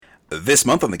This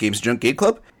month on the Games Junk Game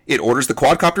Club, it orders the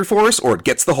quadcopter for us or it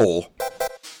gets the hole.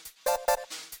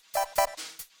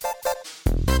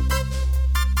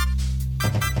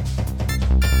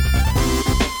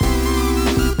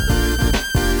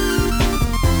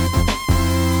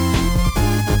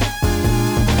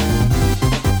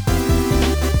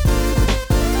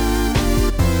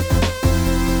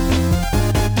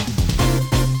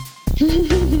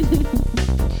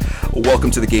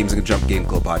 Welcome to the Games and Jump Game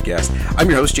Club podcast. I'm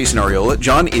your host, Jason Ariola.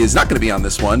 John is not going to be on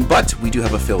this one, but we do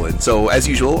have a fill-in. So, as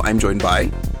usual, I'm joined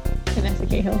by Vanessa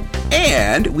Cahill.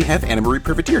 And we have Anna Marie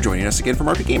Privitere joining us again from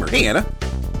RP Gamer. Hey, Anna.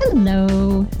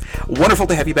 Hello. Wonderful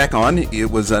to have you back on.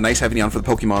 It was nice having you on for the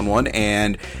Pokemon one,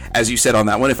 and as you said on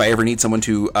that one, if I ever need someone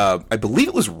to, I believe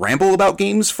it was ramble about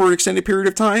games for an extended period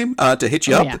of time, to hit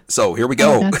you up. Yeah. So here we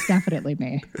go. Oh, that's definitely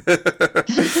me.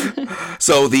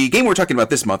 So the game we're talking about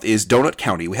this month is Donut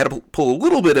County. We had to pull a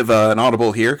little bit of an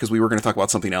audible here because we were going to talk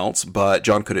about something else, but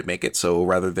John couldn't make it. So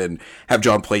rather than have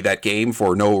John play that game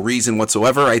for no reason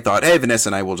whatsoever, I thought, hey, Vanessa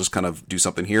and I will just kind of do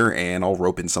something here, and I'll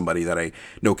rope in somebody that I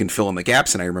know can fill in the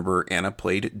gaps. And I remember Anna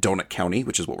played Donut County,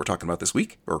 which is what we're talking about this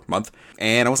week or month.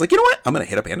 And I was like, you know what? I'm going to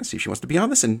hit up Anna, see if she wants to be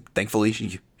on this. And thankfully,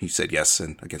 she said yes,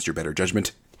 and against your better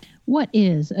judgment. What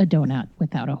is a donut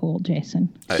without a hole,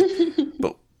 Jason?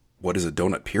 But what is a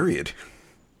donut, period?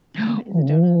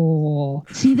 Oh,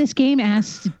 see, this game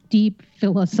asks deep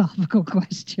philosophical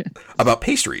questions about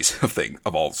pastries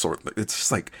of all sorts. It's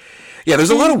just like, yeah, there's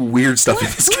a lot of weird stuff in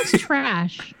this game. What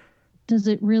trash does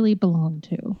it really belong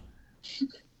to?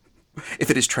 If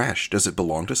it is trash, does it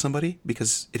belong to somebody?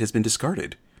 Because it has been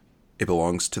discarded. It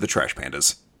belongs to the trash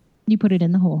pandas. You put it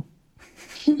in the hole.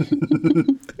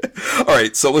 All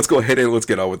right, so let's go ahead and let's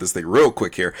get on with this thing real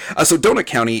quick here. So Donut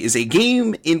County is a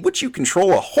game in which you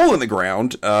control a hole in the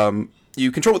ground.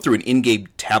 You control it through an in-game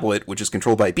tablet, which is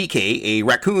controlled by BK, a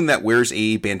raccoon that wears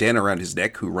a bandana around his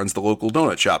neck who runs the local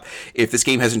donut shop. If this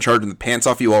game hasn't charged the pants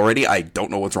off you already, I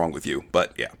don't know what's wrong with you,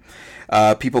 but yeah.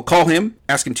 People call him,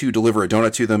 ask him to deliver a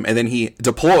donut to them, and then he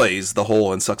deploys the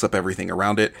hole and sucks up everything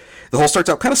around it. The hole starts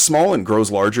out kind of small and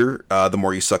grows larger the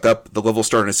more you suck up. The levels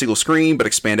start on a single screen, but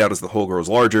expand out as the hole grows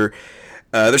larger.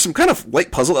 There's some kind of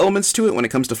light puzzle elements to it when it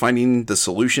comes to finding the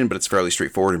solution, but it's fairly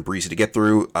straightforward and breezy to get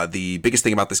through. The biggest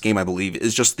thing about this game, I believe,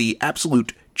 is just the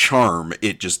absolute charm.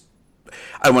 It just,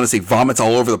 I don't want to say vomits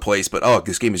all over the place, but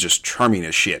this game is just charming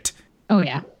as shit. Oh,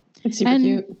 yeah. It's super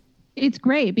cute. It's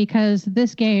great because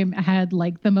this game had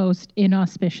like the most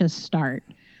inauspicious start.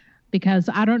 Because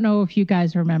I don't know if you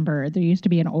guys remember, there used to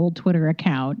be an old Twitter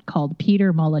account called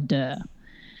Peter Molyneux.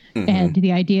 Mm-hmm. And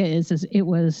the idea is it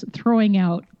was throwing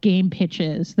out game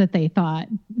pitches that they thought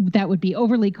that would be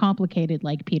overly complicated,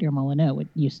 like Peter Molyneux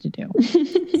used to do.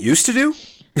 Used to do?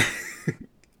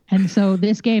 And so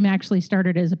this game actually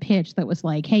started as a pitch that was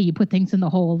like, hey, you put things in the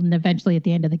hole, and eventually at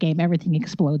the end of the game, everything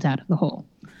explodes out of the hole.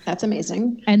 That's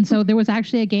amazing. And so there was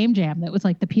actually a game jam that was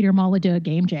like the Peter Molyneux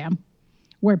game jam,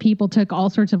 where people took all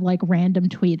sorts of like random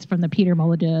tweets from the Peter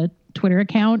Molyneux Twitter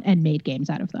account and made games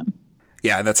out of them.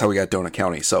 Yeah, and that's how we got Donut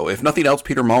County. So if nothing else,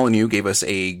 Peter Molyneux gave us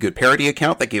a good parody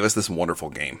account that gave us this wonderful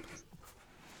game.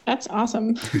 That's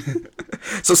awesome.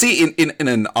 So see, in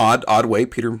an odd way,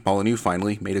 Peter Molyneux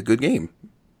finally made a good game.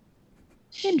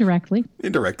 Indirectly,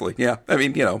 yeah. I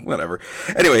mean, whatever.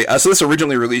 Anyway, so this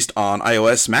originally released on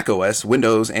iOS, macOS,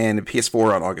 Windows, and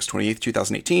PS4 on August 28th,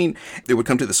 2018. It would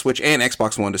come to the Switch and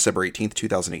Xbox One December 18th,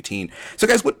 2018. So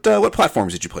guys, what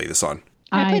platforms did you play this on?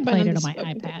 I played it on my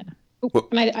iPad.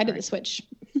 And I did the Switch.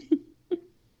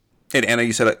 And Anna,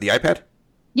 you said the iPad?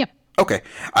 Yep. Okay.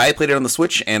 I played it on the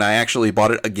Switch, and I actually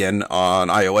bought it again on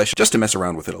iOS just to mess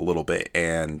around with it a little bit.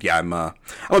 And yeah, I'm a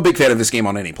big fan of this game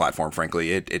on any platform,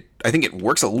 frankly. I think it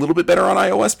works a little bit better on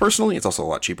iOS, personally. It's also a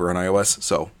lot cheaper on iOS,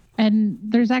 so. And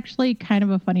there's actually kind of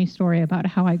a funny story about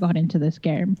how I got into this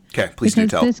game. Okay, please do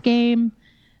tell. Because this game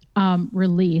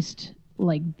released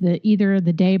like either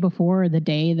the day before or the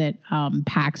day that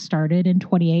PAX started in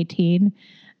 2018.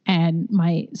 And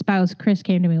my spouse, Chris,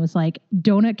 came to me and was like,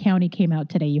 Donut County came out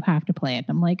today. You have to play it. And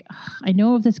I'm like, I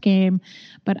know of this game,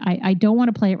 but I don't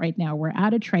want to play it right now. We're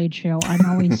at a trade show. I'm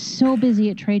always so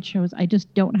busy at trade shows. I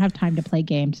just don't have time to play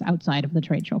games outside of the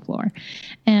trade show floor.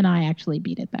 And I actually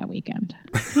beat it that weekend.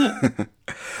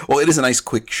 Well, it is a nice,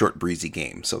 quick, short, breezy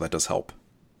game, so that does help.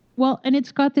 Well, and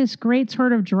it's got this great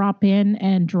sort of drop in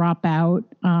and drop out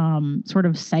sort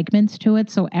of segments to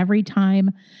it. So every time...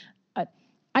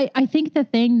 I think the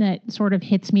thing that sort of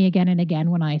hits me again and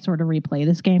again when I sort of replay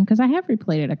this game, because I have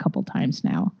replayed it a couple times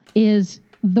now, is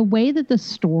the way that the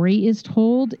story is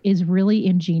told is really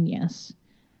ingenious,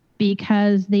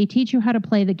 because they teach you how to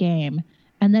play the game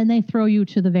and then they throw you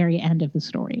to the very end of the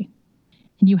story.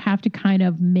 And you have to kind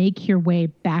of make your way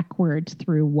backwards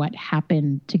through what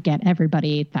happened to get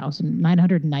everybody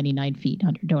 8,999 feet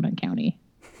under Donut County.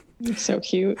 It's so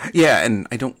cute. Yeah, and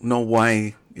I don't know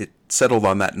why it settled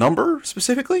on that number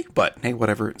specifically, but hey,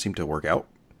 whatever, it seemed to work out.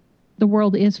 The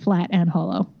world is flat and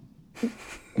hollow.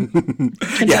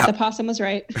 Turns out the possum was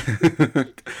right.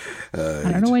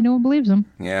 I don't know why no one believes him.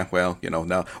 Yeah, well,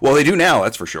 now. Well, they do now,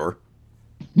 that's for sure.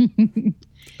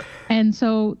 And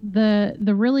so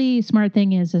the really smart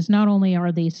thing is not only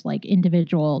are these like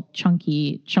individual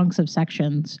chunky chunks of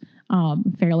sections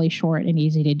fairly short and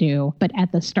easy to do, but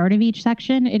at the start of each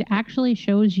section, it actually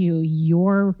shows you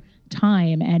your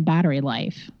time and battery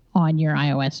life on your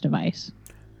iOS device.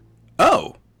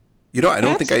 Oh, I don't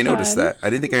That's think I noticed fun. that. I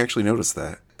didn't think I actually noticed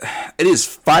that. It is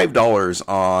 $5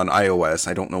 on iOS.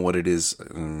 I don't know what it is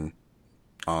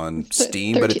on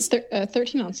Steam, but it's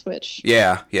 13 on Switch.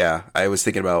 Yeah. I was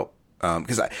thinking about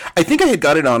because I think I had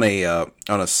got it on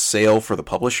a sale for the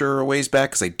publisher a ways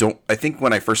back. Because I think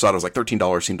when I first saw it, I was like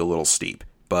 $13 seemed a little steep,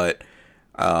 but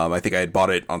I think I had bought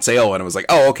it on sale and I was like,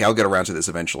 oh, okay, I'll get around to this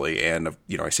eventually. And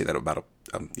I say that about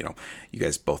you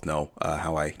guys both know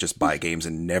how I just buy games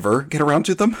and never get around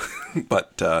to them,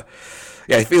 but.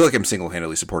 Yeah, I feel like I'm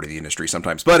single-handedly supporting the industry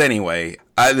sometimes. But anyway,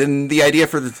 then the idea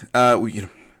for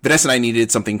Vanessa and I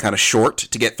needed something kind of short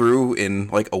to get through in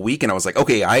like a week, and I was like,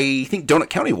 okay, I think Donut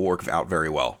County will work out very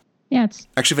well. Yeah, it's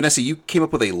Actually, Vanessa, you came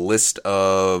up with a list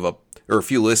of a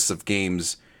few lists of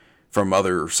games from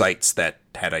other sites that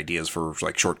had ideas for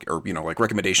like short or like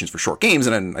recommendations for short games,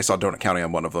 and then I saw Donut County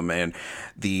on one of them, and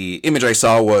the image I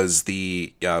saw was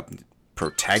the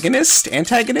antagonist,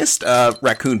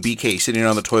 raccoon BK sitting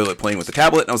on the toilet playing with the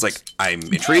tablet, and I was like, I'm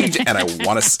intrigued, and I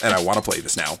want to play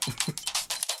this now.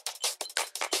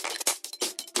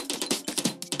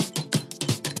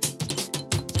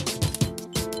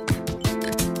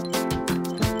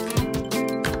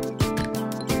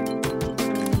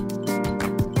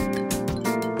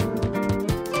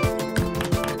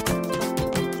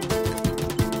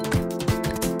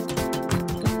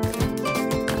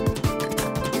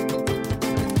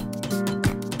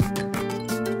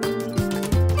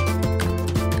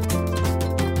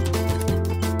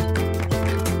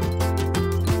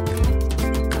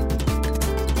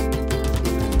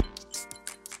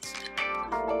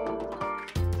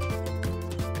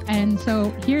 And so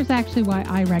here's actually why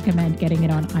I recommend getting it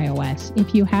on iOS.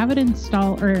 If you have it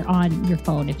installed or on your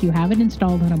phone, if you have it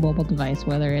installed on a mobile device,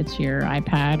 whether it's your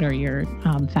iPad or your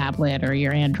tablet or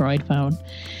your Android phone,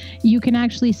 you can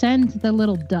actually send the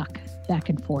little duck back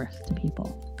and forth to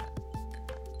people.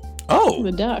 Oh,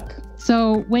 The duck.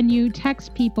 So when you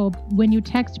text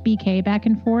BK back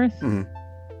and forth,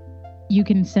 you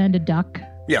can send a duck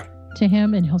to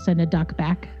him and he'll send a duck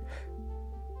back.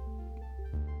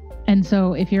 And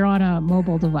so if you're on a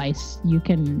mobile device, you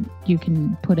can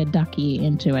put a ducky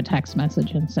into a text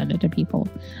message and send it to people.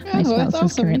 Oh, My that's spouse is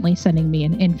awesome. currently sending me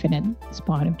an infinite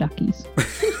spawn of duckies.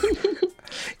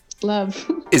 Love.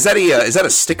 is that a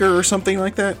sticker or something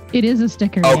like that? It is a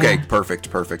sticker. Okay, yeah.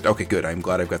 perfect. Okay, good. I'm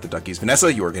glad I've got the duckies.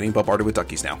 Vanessa, you are getting bombarded with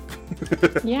duckies now.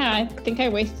 Yeah, I think I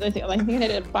wasted. I think I need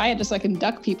to buy it just so I can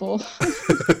duck people.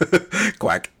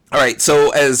 Quack. All right,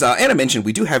 so as Anna mentioned,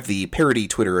 we do have the parody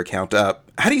Twitter account.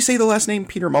 How do you say the last name,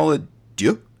 Peter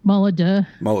Molyneux? Molyneux.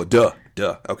 Molyneux.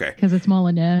 Duh. Okay. Because it's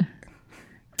Molyneux.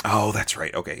 Oh, that's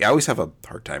right. Okay. Yeah, I always have a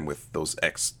hard time with those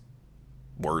X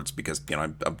words because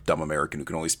I'm a dumb American who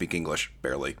can only speak English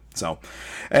barely. So,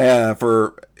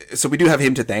 so we do have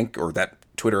him to thank, or that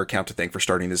Twitter account to thank for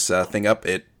starting this thing up.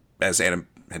 It, as Anna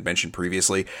had mentioned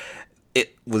previously,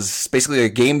 it was basically a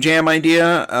game jam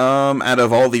idea out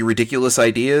of all the ridiculous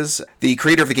ideas. The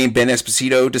creator of the game, Ben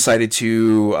Esposito, decided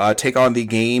to take on the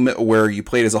game where you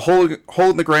played as a hole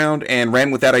in the ground and ran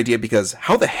with that idea because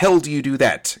how the hell do you do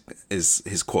that, is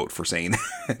his quote for saying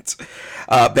that.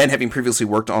 Ben, having previously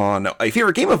worked on a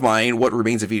favorite game of mine, What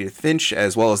Remains of Edith Finch,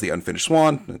 as well as The Unfinished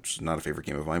Swan, which is not a favorite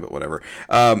game of mine, but whatever,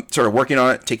 started working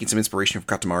on it, taking some inspiration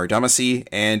from Katamari Damacy,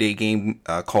 and a game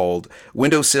called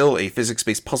Windowsill, a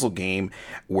physics-based puzzle game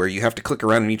where you have to click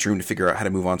around in each room to figure out how to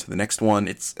move on to the next one.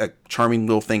 It's a charming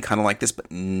little thing, kind of like this, but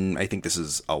I think this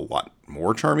is a lot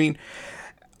more charming.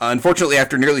 Unfortunately,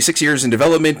 after nearly 6 years in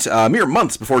development, mere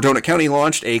months before Donut County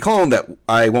launched, a column that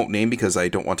I won't name because I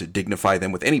don't want to dignify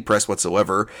them with any press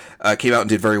whatsoever, came out and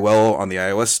did very well on the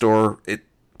iOS store. It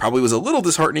probably was a little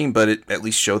disheartening, but it at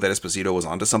least showed that Esposito was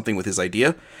onto something with his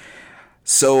idea.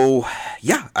 So,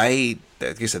 yeah, like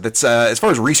I said, that's as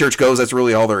far as research goes, that's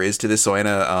really all there is to this. So,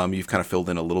 Anna, you've kind of filled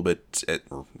in a little bit,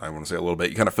 or I want to say a little bit,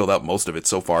 you kind of filled out most of it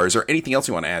so far. Is there anything else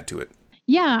you want to add to it?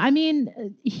 Yeah, I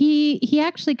mean, he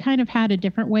actually kind of had a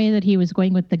different way that he was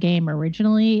going with the game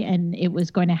originally, and it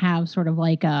was going to have sort of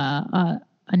like a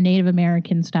Native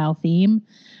American style theme.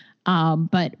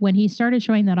 But when he started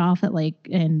showing that off at like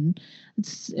in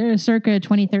circa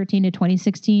 2013 to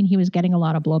 2016, he was getting a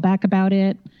lot of blowback about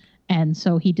it. And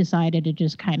so he decided to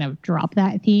just kind of drop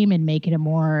that theme and make it a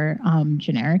more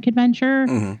generic adventure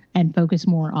and focus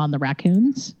more on the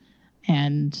raccoons.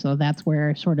 And so that's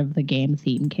where sort of the game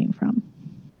theme came from.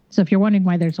 So if you're wondering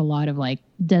why there's a lot of like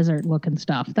desert looking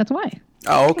stuff, that's why.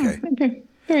 Oh, okay. Okay.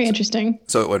 Very interesting.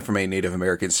 So it went from a Native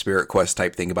American Spirit Quest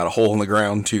type thing about a hole in the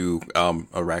ground to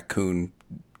a raccoon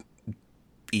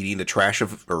eating the trash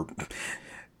of, or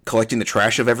collecting the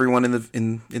trash of everyone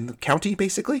in the county,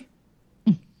 basically.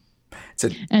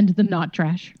 And the not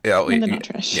trash. Yeah, And the not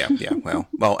trash. Yeah.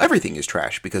 Well, everything is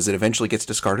trash because it eventually gets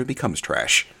discarded and becomes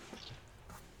trash.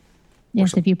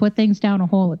 Yes, if you put things down a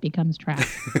hole, it becomes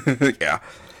trash. Yeah.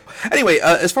 Anyway,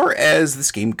 as far as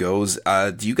this game goes,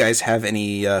 do you guys have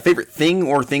any favorite thing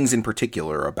or things in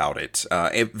particular about it?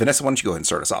 Vanessa, why don't you go ahead and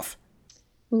start us off?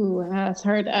 Ooh, that's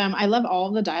hard. I love all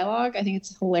of the dialogue. I think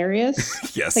it's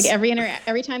hilarious. Yes. Like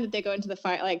every time that they go into the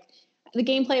fight, like the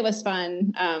gameplay was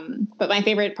fun. But my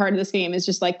favorite part of this game is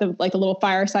just like the little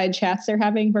fireside chats they're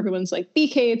having where everyone's like,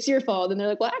 BK, it's your fault. And they're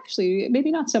like, well, actually,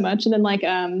 maybe not so much. And then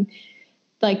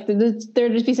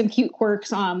there'd just be some cute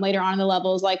quirks later on in the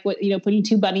levels, like putting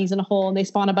two bunnies in a hole and they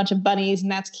spawn a bunch of bunnies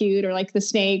and that's cute, or like the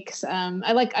snakes.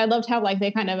 I loved how like they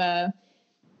kind of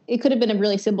it could have been a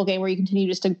really simple game where you continue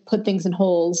just to put things in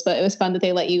holes, but it was fun that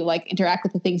they let you like interact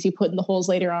with the things you put in the holes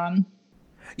later on.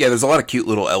 Yeah, there's a lot of cute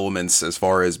little elements as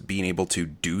far as being able to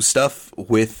do stuff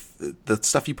with the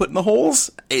stuff you put in the holes.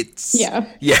 Yeah.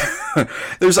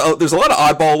 There's a lot of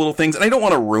oddball little things, and I don't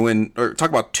want to ruin or talk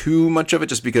about too much of it,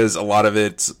 just because a lot of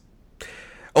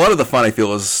the fun I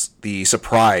feel is the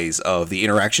surprise of the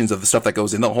interactions of the stuff that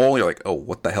goes in the hole. You're like, oh,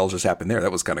 what the hell just happened there?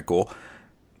 That was kind of cool.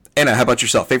 Anna, how about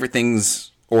yourself? Favorite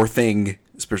things or thing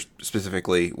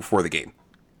specifically for the game?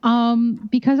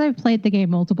 Because I've played the game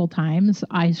multiple times,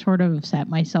 I sort of set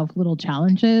myself little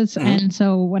challenges. Mm-hmm. And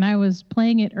so when I was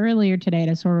playing it earlier today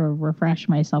to sort of refresh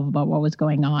myself about what was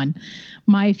going on,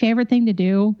 my favorite thing to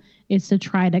do is to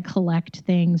try to collect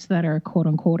things that are quote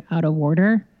unquote out of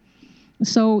order.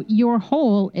 So your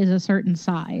hole is a certain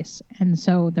size, and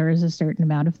so there is a certain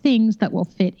amount of things that will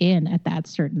fit in at that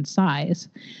certain size.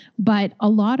 But a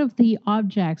lot of the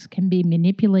objects can be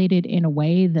manipulated in a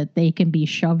way that they can be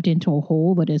shoved into a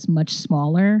hole that is much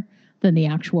smaller than the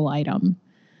actual item.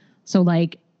 So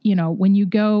like, when you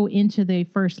go into the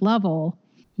first level,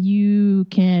 you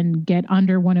can get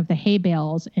under one of the hay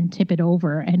bales and tip it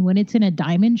over. And when it's in a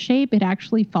diamond shape, it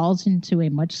actually falls into a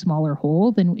much smaller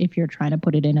hole than if you're trying to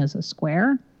put it in as a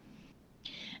square.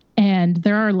 And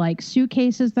there are like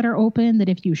suitcases that are open that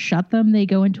if you shut them, they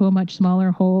go into a much smaller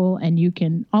hole. And you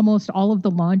can almost all of the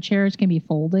lawn chairs can be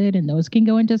folded and those can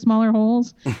go into smaller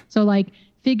holes. So like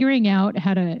figuring out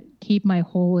how to keep my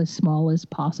hole as small as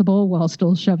possible while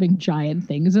still shoving giant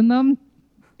things in them.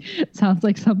 Sounds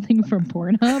like something from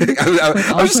Pornhub.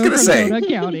 I was just going to say.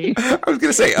 County. I was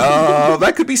going to say,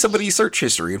 that could be somebody's search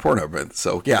history in Pornhub.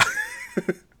 So, yeah.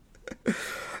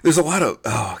 There's a lot of,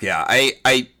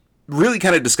 I really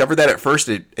kind of discovered that at first.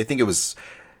 I think it was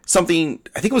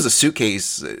a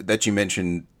suitcase that you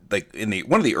mentioned, like in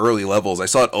one of the early levels. I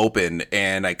saw it open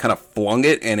and I kind of flung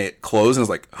it and it closed and I was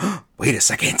like, oh, wait a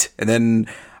second. And then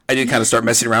I did kind of start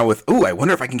messing around with, I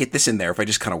wonder if I can get this in there if I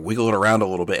just kind of wiggle it around a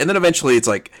little bit. And then eventually it's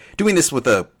like doing this with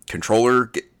a controller.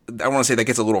 I want to say that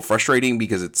gets a little frustrating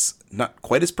because it's not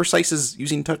quite as precise as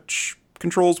using touch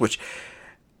controls, which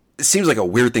seems like a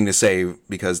weird thing to say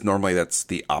because normally that's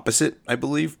the opposite, I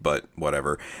believe, but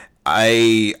whatever.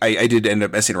 I did end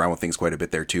up messing around with things quite a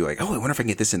bit there too. Like, I wonder if I can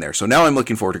get this in there. So now I'm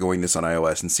looking forward to going this on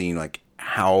iOS and seeing like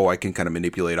how I can kind of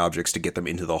manipulate objects to get them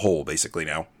into the hole basically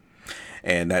now.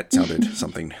 And that sounded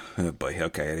something, but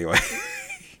okay, anyway.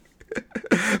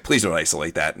 Please don't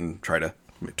isolate that and try to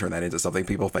turn that into something,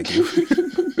 people. Thank you.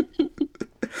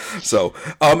 So,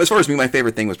 as far as me, my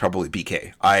favorite thing was probably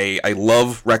BK. I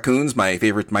love raccoons. My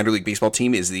favorite minor league baseball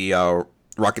team is the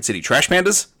Rocket City Trash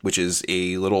Pandas, which is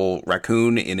a little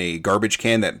raccoon in a garbage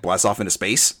can that blasts off into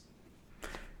space.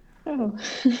 Oh.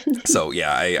 So,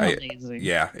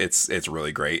 yeah, it's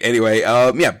really great. Anyway,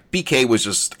 BK was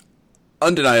just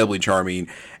undeniably charming,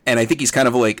 and I think he's kind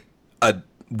of like a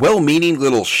well-meaning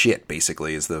little shit,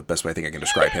 basically, is the best way I think I can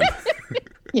describe him.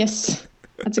 Yes,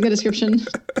 that's a good description.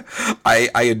 I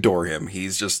adore him.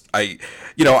 He's just,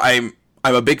 I'm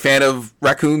I'm a big fan of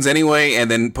raccoons anyway, and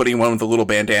then putting one with a little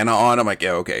bandana on, I'm like,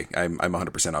 yeah, okay, I'm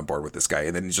 100% on board with this guy.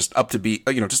 And then just up to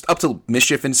just up to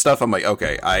mischief and stuff, I'm like,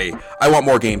 okay, I want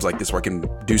more games like this where I can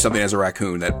do something as a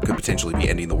raccoon that could potentially be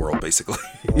ending the world, basically.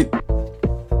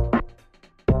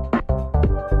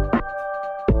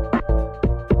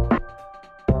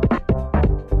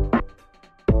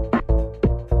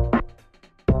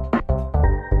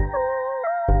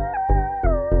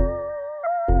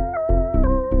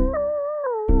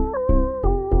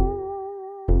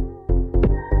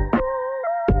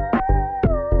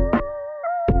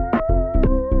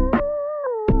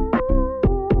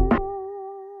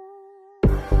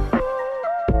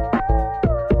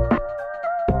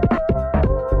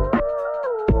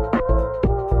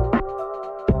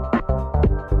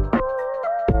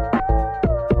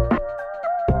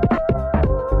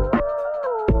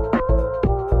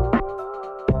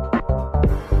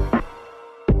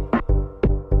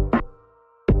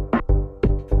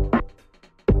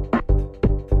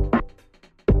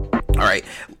 All right.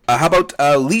 How about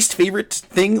least favorite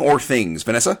thing or things,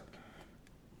 Vanessa?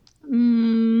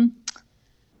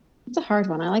 It's a hard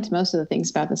one. I liked most of the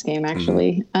things about this game,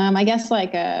 actually. I guess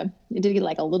like it did get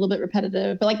like a little bit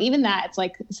repetitive, but like even that, it's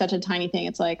like such a tiny thing.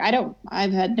 It's like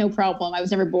I've had no problem. I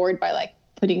was never bored by like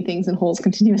putting things in holes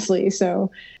continuously. So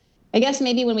I guess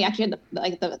maybe when we actually had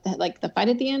the fight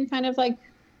at the end, kind of like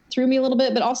threw me a little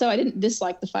bit. But also I didn't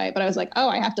dislike the fight, but I was like, oh,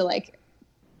 I have to like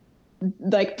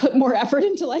put more effort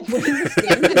into like winning this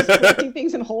game than just putting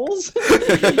things in holes.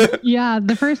 Yeah,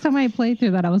 the first time I played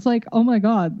through that, I was like, oh my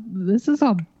god, this is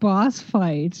a boss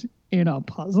fight in a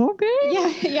puzzle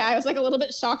game? Yeah, I was like a little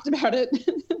bit shocked about it.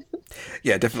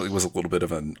 Yeah, it definitely was a little bit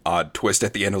of an odd twist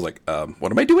at the end. I was like,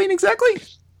 what am I doing exactly?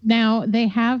 Now, they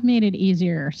have made it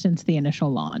easier since the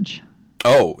initial launch.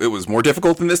 Oh, it was more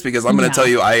difficult than this? Because I'm going to tell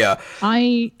you, I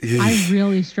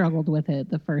really struggled with it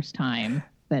the first time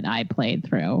that I played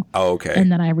through. Oh, okay. And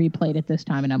then I replayed it this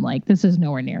time, and I'm like, this is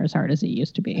nowhere near as hard as it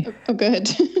used to be. Oh, good.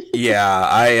 Yeah,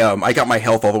 I got my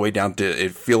health all the way down to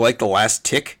it feel like the last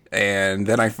tick, and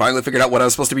then I finally figured out what I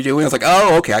was supposed to be doing. I was like,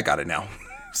 oh, okay, I got it now.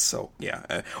 So,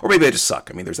 yeah. Or maybe I just suck.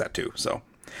 I mean, there's that too. So,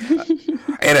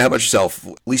 Anna, how about yourself?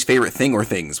 Least favorite thing or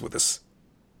things with this?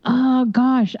 Oh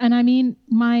gosh. And I mean,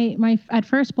 my at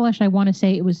first blush, I want to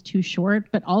say it was too short,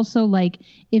 but also like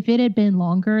if it had been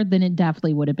longer, then it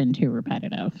definitely would have been too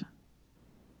repetitive.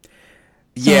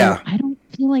 Yeah. So I don't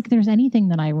feel like there's anything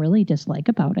that I really dislike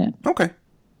about it. Okay.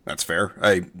 That's fair.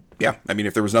 I mean,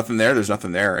 if there was nothing there, there's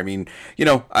nothing there. I mean,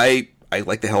 I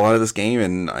like the hell out of this game,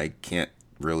 and I can't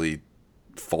really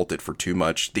fault it for too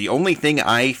much. The only thing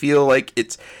I feel like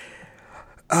it's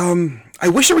I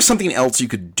wish there was something else you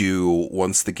could do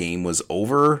once the game was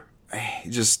over.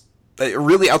 Just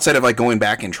really outside of like going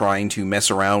back and trying to mess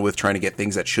around with trying to get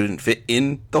things that shouldn't fit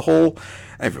in the hole.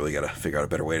 I've really got to figure out a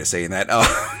better way to say that.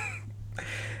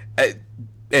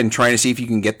 And trying to see if you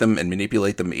can get them and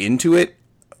manipulate them into it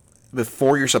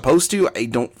before you're supposed to. I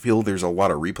don't feel there's a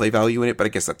lot of replay value in it, but I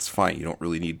guess that's fine. You don't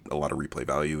really need a lot of replay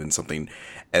value in something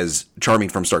as charming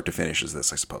from start to finish as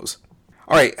this, I suppose.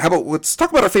 All right, how about let's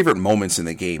talk about our favorite moments in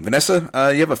the game. Vanessa,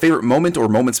 you have a favorite moment or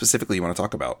moment specifically you want to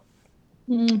talk about?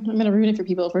 I'm going to ruin it for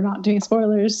people if we're not doing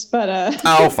spoilers, but...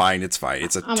 Oh, fine. It's fine.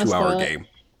 It's a 2-hour game.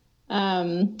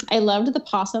 I loved the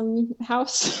possum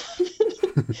house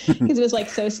because it was like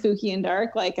so spooky and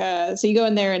dark. Like, so you go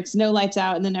in there, it's no lights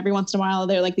out, and then every once in a while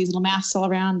there are like these little masks all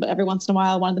around. But every once in a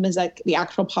while, one of them is like the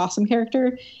actual possum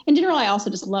character. In general, I also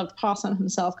just loved Possum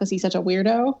himself because he's such a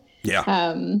weirdo. Yeah.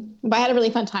 But I had a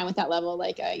really fun time with that level.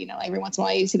 Like, every once in a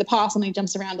while you see the possum and he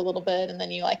jumps around a little bit, and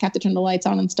then you like have to turn the lights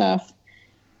on and stuff.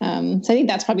 So I think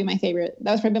that's probably my favorite.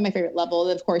 That was probably my favorite level.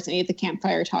 And of course, any of the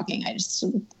campfire talking, I just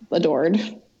adored.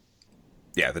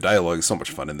 Yeah, the dialogue is so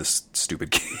much fun in this stupid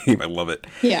game. I love it.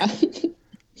 Yeah.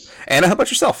 Anna, how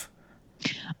about yourself?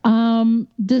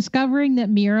 Discovering that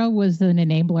Mira was an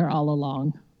enabler all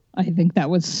along. I think that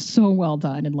was so well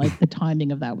done, and like the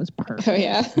timing of that was perfect. Oh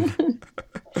yeah.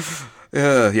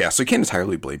 Yeah. So you can't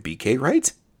entirely blame BK,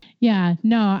 right? Yeah.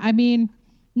 No. I mean,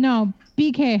 no.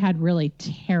 BK had really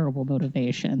terrible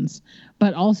motivations,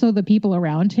 but also the people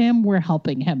around him were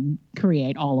helping him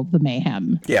create all of the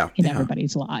mayhem in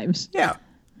everybody's lives. Yeah.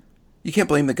 You can't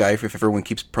blame the guy if everyone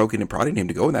keeps poking and prodding him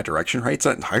to go in that direction, right? It's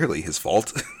not entirely his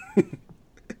fault.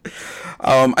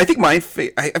 I think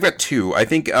I've got two. I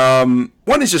think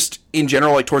one is just in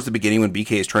general, like towards the beginning when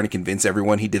BK is trying to convince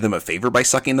everyone he did them a favor by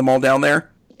sucking them all down there.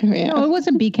 Oh, yeah. No, it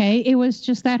wasn't BK. It was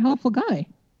just that hopeful guy.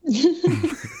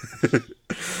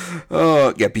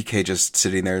 Oh yeah, BK just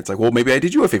sitting there. It's like, well, maybe I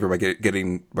did you a favor by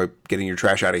getting your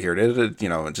trash out of here. And then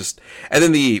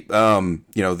the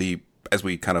as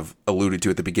we kind of alluded to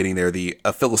at the beginning there, the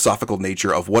philosophical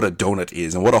nature of what a donut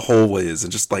is and what a hole is.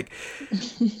 And just like,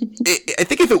 I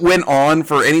think if it went on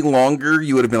for any longer,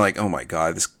 you would have been like, oh my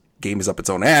God, this game is up its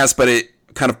own ass. But it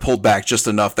kind of pulled back just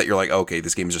enough that you're like, okay,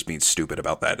 this game is just being stupid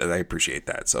about that. And I appreciate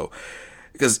that. So,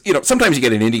 because, sometimes you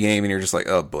get an indie game and you're just like,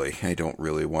 oh boy, I don't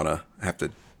really want to have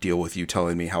to deal with you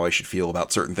telling me how I should feel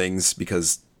about certain things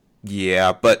because,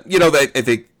 yeah, but I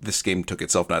think this game took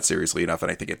itself not seriously enough,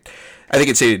 and I think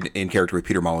it stayed in character with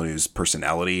Peter Molyneux's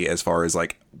personality as far as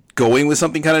like going with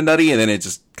something kind of nutty, and then it's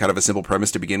just kind of a simple premise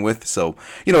to begin with. So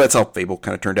that's how Fable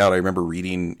kind of turned out. I remember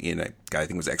reading in I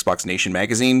think it was Xbox Nation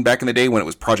magazine back in the day when it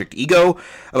was Project Ego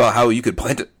about how you could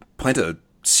plant a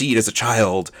seed as a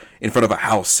child in front of a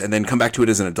house and then come back to it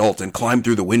as an adult and climb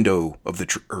through the window of the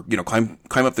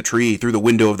climb up the tree through the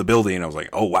window of the building. And I was like,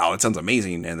 oh wow, that sounds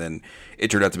amazing. And then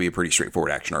it turned out to be a pretty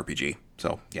straightforward action RPG.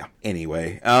 So yeah.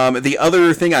 Anyway, the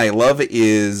other thing I love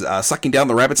is sucking down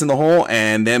the rabbits in the hole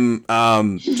and them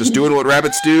just doing what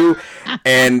rabbits do,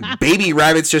 and baby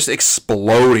rabbits just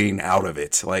exploding out of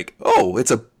it. Like, oh,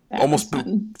 it's a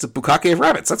bukkake of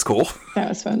rabbits. That's cool. That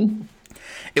was fun.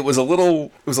 It was a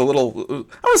little, I want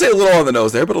to say a little on the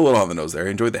nose there, but a little on the nose there.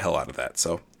 I enjoyed the hell out of that.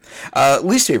 So,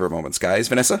 least favorite moments, guys.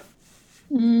 Vanessa?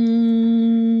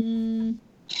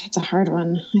 It's a hard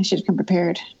one. I should have come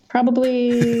prepared.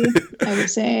 Probably, I would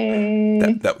say...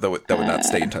 That would not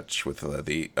stay in touch with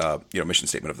the mission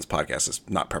statement of this podcast is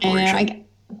not preparation.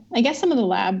 I guess some of the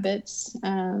lab bits,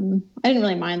 I didn't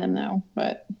really mind them though,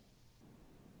 but...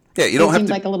 Yeah, you don't have to... It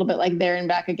seemed like a little bit like there and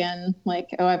back again.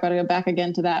 Like, oh, I've got to go back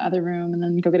again to that other room and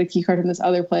then go get a key card from this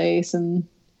other place. And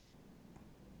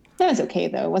that was okay,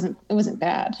 though. It wasn't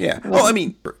bad. Yeah. Well, I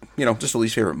mean, just the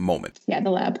least favorite moment. Yeah,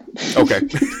 the lab. Okay.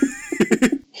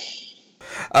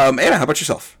 Anna, how about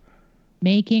yourself?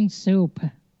 Making soup.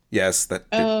 Yes, that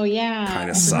yeah. kind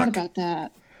of sucked. sucked. I forgot about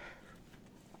that.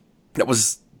 That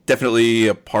was definitely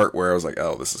a part where I was like,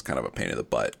 oh, this is kind of a pain in the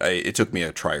butt. It took me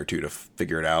a try or two to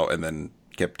figure it out, and then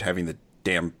kept having the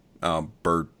damn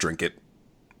bird drink it.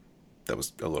 That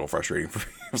was a little frustrating for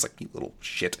me. I was like, you little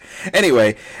shit.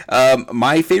 Anyway,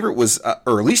 my favorite was,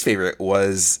 or least favorite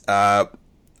was, trying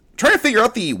to figure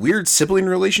out the weird sibling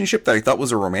relationship that I thought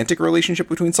was a romantic relationship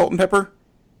between Salt and Pepper.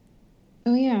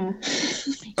 Oh, yeah.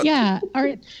 Yeah.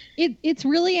 It's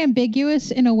really ambiguous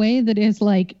in a way that is,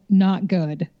 like, not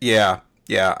good. Yeah.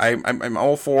 Yeah. I'm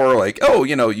all for, like, oh,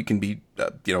 you can be,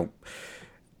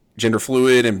 gender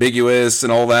fluid, ambiguous,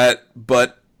 and all that,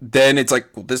 but then it's like,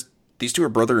 well, these two are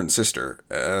brother and sister.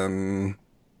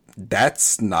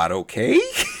 That's not okay.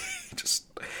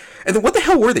 And then what the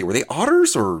hell were they? Were they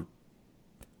otters or?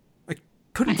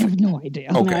 I have no idea.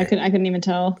 Okay. No, I couldn't even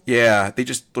tell. Yeah, they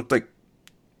just looked like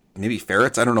maybe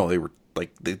ferrets. I don't know.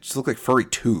 They just looked like furry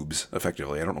tubes,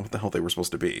 effectively. I don't know what the hell they were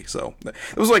supposed to be. So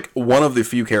it was like one of the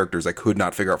few characters I could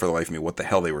not figure out for the life of me what the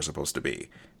hell they were supposed to be.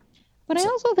 But I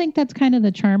also think that's kind of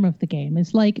the charm of the game.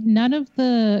 Is like none of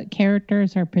the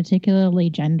characters are particularly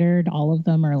gendered. All of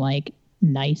them are like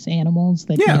nice animals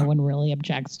that no one really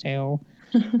objects to.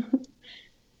 I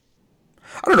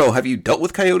don't know. Have you dealt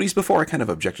with coyotes before? I kind of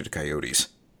objected to coyotes.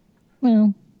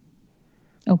 Well,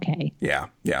 okay. Yeah.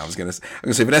 I was gonna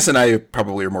say Vanessa and I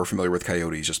probably are more familiar with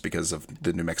coyotes just because of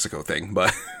the New Mexico thing,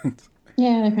 but.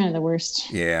 Yeah, they're kind of the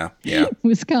worst. Yeah.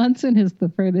 Wisconsin is the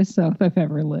furthest south I've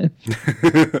ever lived.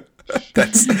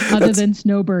 Other than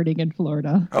snowbirding in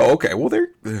Florida. Oh, okay. Well,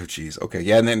 geez. Okay.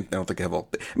 Yeah. And then I don't think they have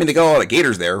they got a lot of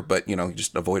gators there, but you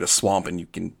just avoid a swamp and you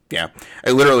can, yeah.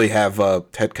 I literally have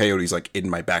had coyotes like in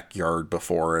my backyard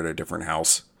before at a different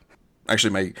house.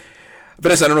 Actually,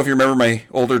 Vanessa, I don't know if you remember my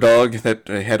older dog that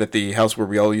I had at the house where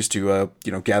we all used to,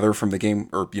 gather from the game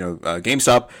or,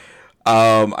 GameStop.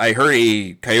 I heard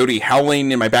a coyote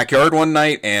howling in my backyard one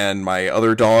night, and my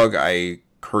other dog, I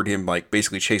heard him like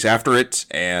basically chase after it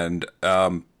and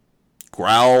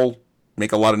growl,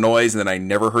 make a lot of noise, and then I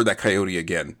never heard that coyote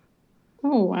again.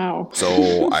 Oh wow!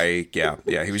 So he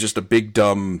was just a big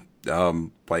dumb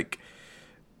like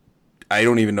I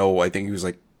don't even know. I think he was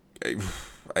like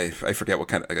I forget what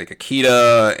kind of like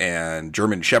Akita and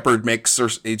German Shepherd mix, or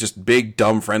he's just big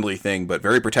dumb friendly thing, but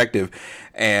very protective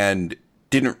and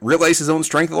didn't realize his own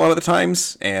strength a lot of the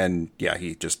times, and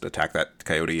he just attacked that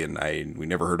coyote, and we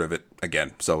never heard of it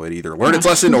again. So it either learned its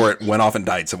lesson or it went off and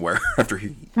died somewhere after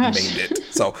he named it.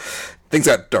 So things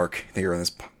got dark here on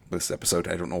this episode.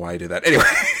 I don't know why I did that. Anyway,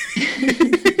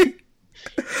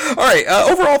 all right.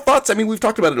 Overall thoughts. I mean, we've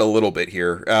talked about it a little bit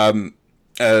here.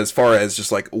 As far as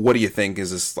just like, what do you think?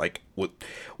 Is this like,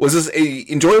 was this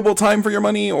a enjoyable time for your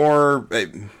money, or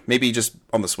maybe just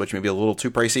on the Switch, maybe a little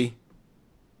too pricey?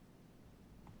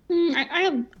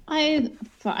 I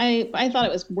thought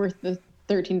it was worth the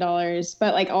 $13,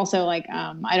 but like also like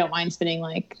I don't mind spending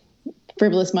like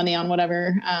frivolous money on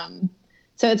whatever.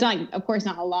 So it's not, of course,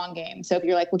 not a long game. So if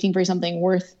you're like looking for something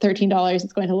worth $13,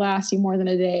 it's going to last you more than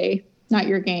a day, not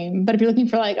your game. But if you're looking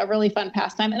for like a really fun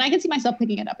pastime, and I can see myself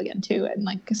picking it up again too in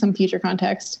like some future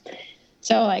context.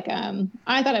 So like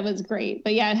I thought it was great.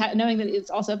 But yeah, knowing that it's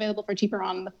also available for cheaper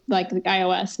on like the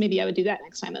iOS, maybe I would do that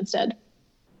next time instead.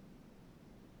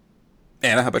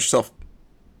 Anna, how about yourself?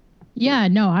 Yeah,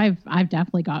 no, I've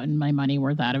definitely gotten my money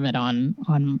worth out of it on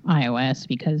iOS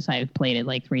because I've played it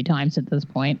like 3 times at this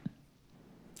point.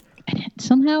 And it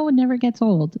somehow never gets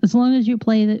old as long as you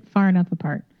play it far enough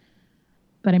apart.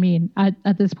 But I mean,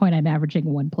 at this point, I'm averaging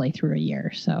 1 playthrough a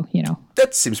year. So, you know.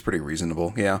 That seems pretty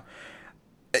reasonable, yeah.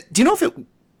 Do you know if it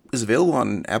is available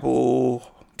on Apple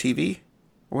TV?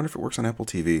 I wonder if it works on Apple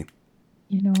TV.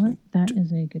 You know what? That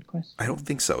is a good question. I don't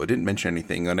think so. It didn't mention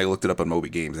anything, and I looked it up on Moby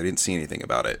Games. I didn't see anything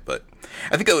about it, but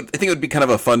I think it would be kind of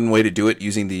a fun way to do it,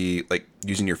 using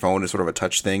your phone as sort of a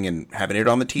touch thing and having it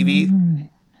on the TV. Mm-hmm.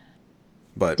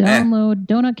 But download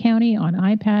Donut County on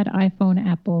iPad, iPhone,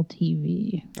 Apple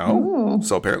TV. Oh,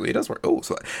 so apparently it does work. Oh,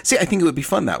 so see, I think it would be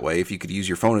fun that way if you could use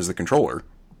your phone as the controller,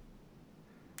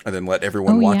 and then let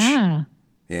everyone watch. Yeah,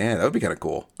 that would be kind of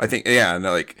cool. I think,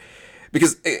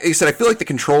 because like I said, I feel like the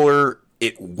controller,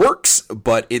 it works,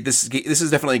 but this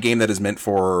is definitely a game that is meant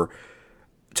for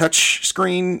touch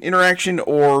screen interaction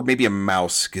or maybe a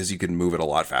mouse because you can move it a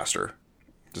lot faster.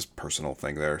 Just personal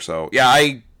thing there. So yeah,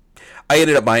 I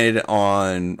ended up buying it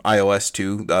on iOS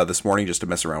too this morning just to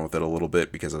mess around with it a little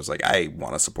bit because I was like, I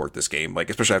want to support this game. Like,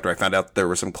 especially after I found out there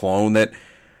was some clone that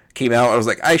came out, I was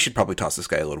like, I should probably toss this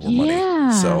guy a little more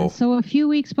money. So a few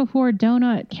weeks before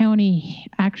Donut County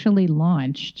actually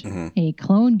launched, a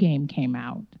clone game came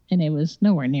out, and it was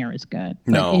nowhere near as good.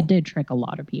 But it did trick a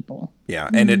lot of people. Yeah,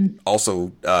 and it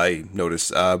also, I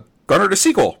noticed, garnered a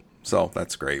sequel, so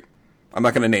that's great. I'm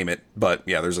not going to name it, but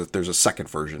yeah, there's a second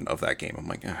version of that game. I'm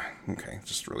like, okay,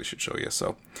 just really should show you.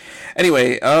 So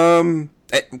anyway,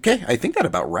 okay, I think that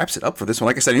about wraps it up for this one.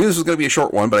 Like I said, I knew this was going to be a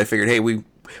short one, but I figured, hey, we've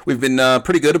been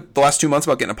pretty good the last 2 months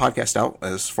about getting a podcast out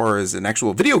as far as an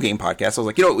actual video game podcast. I was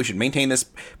like, you know what, we should maintain this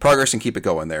progress and keep it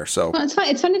going there. So well, it's fun.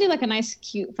 It's fun to do like a nice,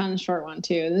 cute, fun, short one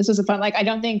too. This was a fun. Like I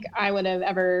don't think I would have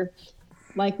ever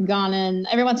like gone in.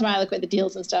 Every once in a while I look at the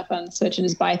deals and stuff on Switch and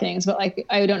just buy things, but like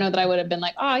I don't know that I would have been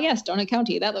like, oh yes, Donut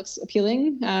County, that looks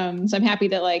appealing. So I'm happy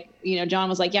that like, you know, John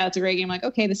was like, yeah, it's a great game. I'm like,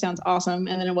 okay, this sounds awesome,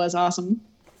 and then it was awesome.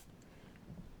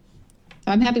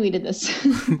 So I'm happy we did this.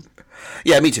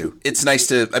 Yeah, me too. It's nice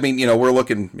to, I mean, you know, we're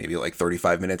looking maybe like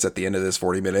 35 minutes at the end of this,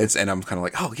 40 minutes, and I'm kind of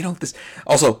like, oh, you know, this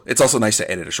also, it's also nice to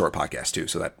edit a short podcast too,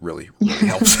 so that really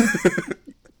helps.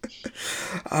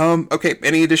 Okay,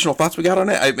 any additional thoughts we got on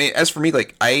it? I mean, as for me,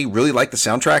 like, I really like the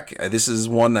soundtrack. This is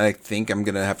one I think I'm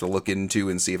going to have to look into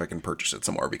and see if I can purchase it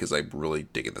somewhere because I really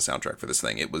dig the soundtrack for this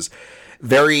thing. It was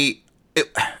I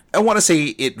want to say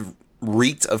it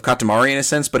reeked of Katamari in a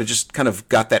sense, but it just kind of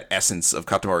got that essence of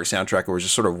Katamari soundtrack where it was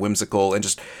just sort of whimsical and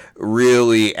just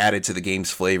really added to the game's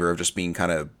flavor of just being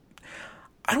kind of,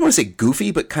 I don't want to say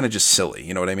goofy, but kind of just silly.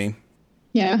 You know what I mean?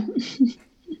 Yeah.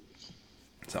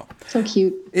 So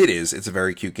cute. It is. It's a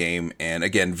very cute game. And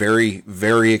again, very,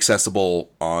 very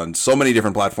accessible on so many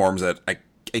different platforms that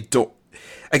I don't,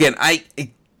 again,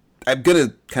 I'm going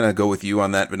to kind of go with you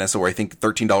on that, Vanessa, where I think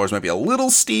 $13 might be a little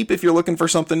steep if you're looking for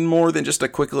something more than just a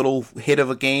quick little hit of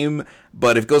a game.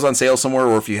 But if it goes on sale somewhere,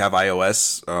 or if you have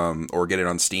iOS or get it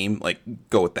on Steam, like,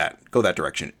 go with that. Go that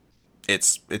direction.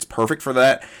 It's perfect for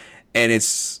that. And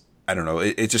it's, I don't know,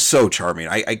 it's just so charming.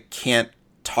 I can't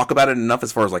talk about it enough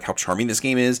as far as like how charming this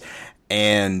game is.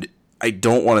 And I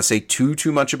don't want to say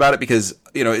too much about it because,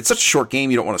 you know, it's such a short game.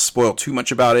 You don't want to spoil too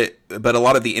much about it. But a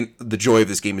lot of the joy of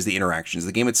this game is the interactions.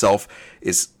 The game itself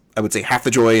is, I would say, half the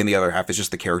joy, and the other half is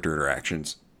just the character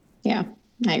interactions. Yeah,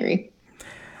 I agree.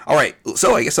 All right,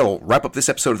 so I guess I'll wrap up this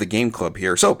episode of the Game Club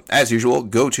here. So, as usual,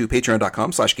 go to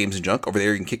patreon.com/gamesandjunk. Over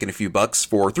there, you can kick in a few bucks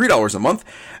for $3 a month.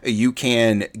 You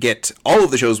can get all of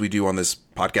the shows we do on this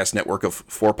podcast network of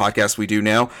 4 podcasts we do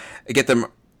now. Get them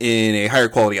in a higher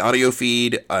quality audio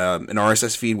feed, an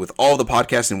RSS feed with all the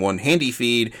podcasts in one handy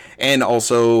feed, and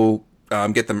also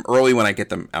get them early when I get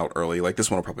them out early. Like this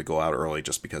one will probably go out early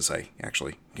just because I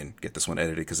actually can get this one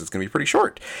edited because it's going to be pretty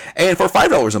short. And for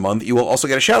 $5 a month, you will also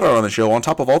get a shout out on the show on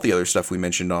top of all the other stuff I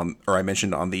mentioned on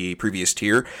the previous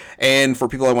tier. And for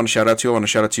people I want to shout out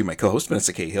to my co-host,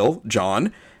 Vanessa K. Hill,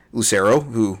 John Lucero,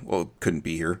 who couldn't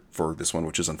be here for this one,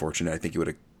 which is unfortunate. I think he would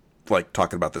have liked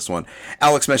talking about this one.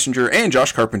 Alex Messenger and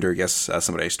Josh Carpenter. Yes,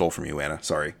 somebody I stole from you, Anna.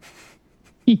 Sorry.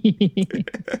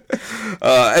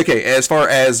 Okay, as far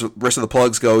as rest of the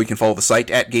plugs go, you can follow the site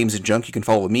at Games and Junk. You can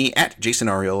follow me at Jason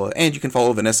Ariola, and you can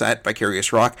follow Vanessa at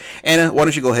Vicarious Rock. Anna, why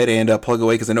don't you go ahead and plug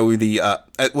away, because I know we're the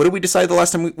what did we decide the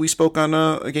last time we spoke on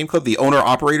a game club? The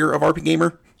owner-operator of RP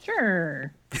Gamer?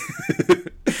 Sure.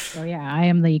 So yeah, I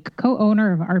am the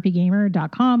co-owner of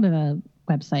rpgamer.com, a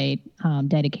website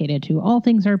dedicated to all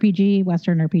things RPG,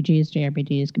 Western RPGs,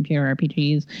 JRPGs, computer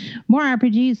RPGs, more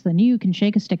RPGs than you can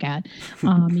shake a stick at.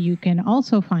 You can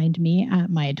also find me at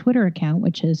my Twitter account,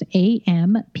 which is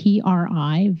AMPRIVITERE,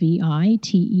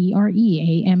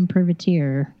 AM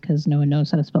Privitere, because no one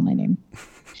knows how to spell my name.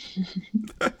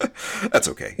 That's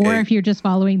okay. Or if you're just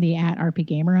following the at RP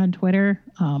Gamer on Twitter,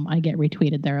 I get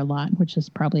retweeted there a lot, which is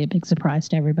probably a big surprise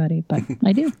to everybody, but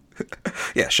I do.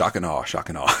 Yeah, shock and awe, shock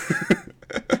and awe.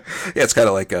 Yeah, it's kind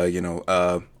of like,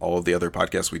 all of the other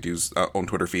podcasts we do on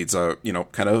Twitter feeds,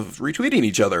 kind of retweeting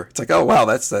each other. It's like, oh, wow,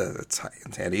 that's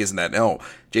handy, isn't that? No,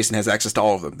 Jason has access to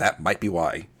all of them. That might be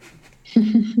why.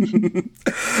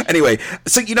 Anyway,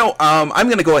 so I'm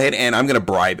going to go ahead and I'm going to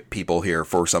bribe people here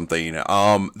for something.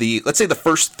 Let's say the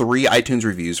first 3 iTunes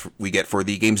reviews we get for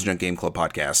the Games and Junk Game Club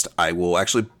podcast, I will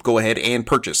actually go ahead and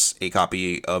purchase a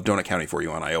copy of Donut County for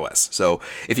you on iOS. So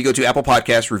if you go to Apple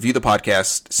Podcasts, review the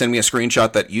podcast, send me a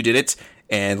screenshot that you did it,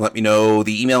 and let me know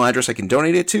the email address I can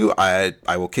donate it to. I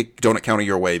will kick Donut County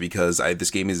your way, because this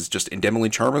game is just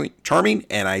endemically charming,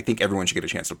 and I think everyone should get a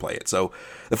chance to play it. So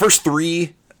the first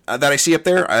 3 that I see up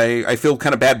there, I feel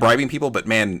kind of bad bribing people, but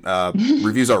man,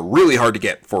 reviews are really hard to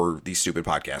get for these stupid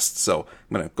podcasts. So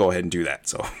I'm going to go ahead and do that.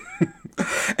 So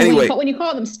anyway. But when you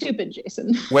call them stupid,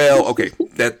 Jason. Well, okay.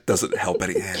 That doesn't help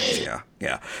any.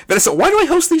 Yeah. Vanessa, why do I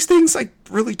host these things? I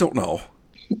really don't know.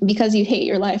 Because you hate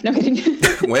your life. No kidding.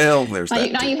 Well, there's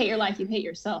that. Now you hate your life, you hate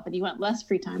yourself, and you want less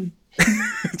free time.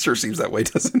 It sure seems that way,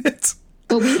 doesn't it?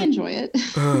 But we enjoy it.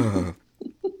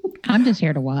 I'm just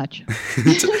here to watch.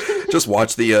 Just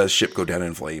watch the ship go down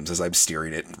in flames as I'm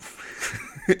steering it.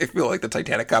 I feel like the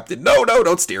Titanic cop did. No,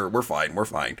 don't steer. We're fine.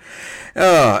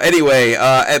 Anyway,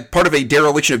 part of a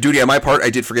dereliction of duty on my part, I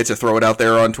did forget to throw it out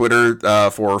there on Twitter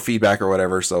for feedback or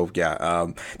whatever. So yeah,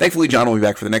 thankfully John will be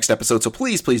back for the next episode. So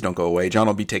please don't go away. John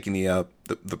will be taking the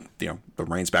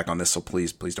reins back on this. So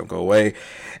please don't go away.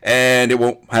 And it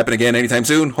won't happen again anytime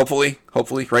soon. Hopefully,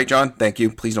 right, John? Thank you.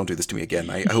 Please don't do this to me again.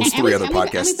 I host 3 other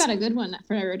podcasts. And we've got a good one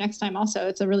for next time. Also,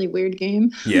 it's a really weird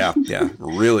game. Yeah,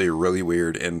 really, really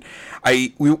weird. And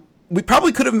we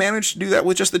probably could have managed to do that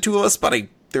with just the 2 of us, but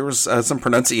there was some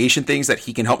pronunciation things that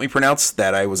he can help me pronounce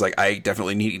that I was like, I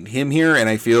definitely need him here, and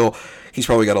I feel he's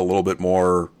probably got a little bit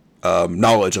more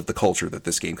knowledge of the culture that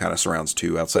this game kind of surrounds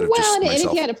to outside of just myself. And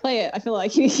if you had to play it, I feel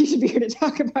like you should be here to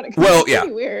talk about it. Well, it's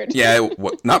pretty weird. Yeah,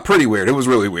 not pretty weird. It was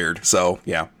really weird. So,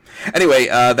 yeah. Anyway,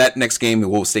 that next game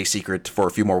will stay secret for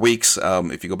a few more weeks.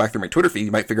 If you go back through my Twitter feed,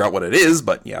 you might figure out what it is,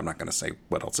 but yeah, I'm not going to say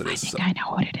what else it is. I think I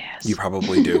know what it is. You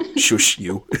probably do. Shush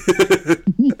you.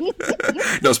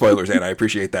 No spoilers, Anna. I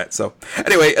appreciate that. So,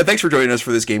 anyway, thanks for joining us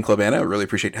for this Game Club, Anna. I really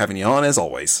appreciate having you on, as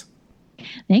always.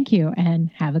 Thank you, and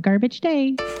have a garbage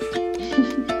day.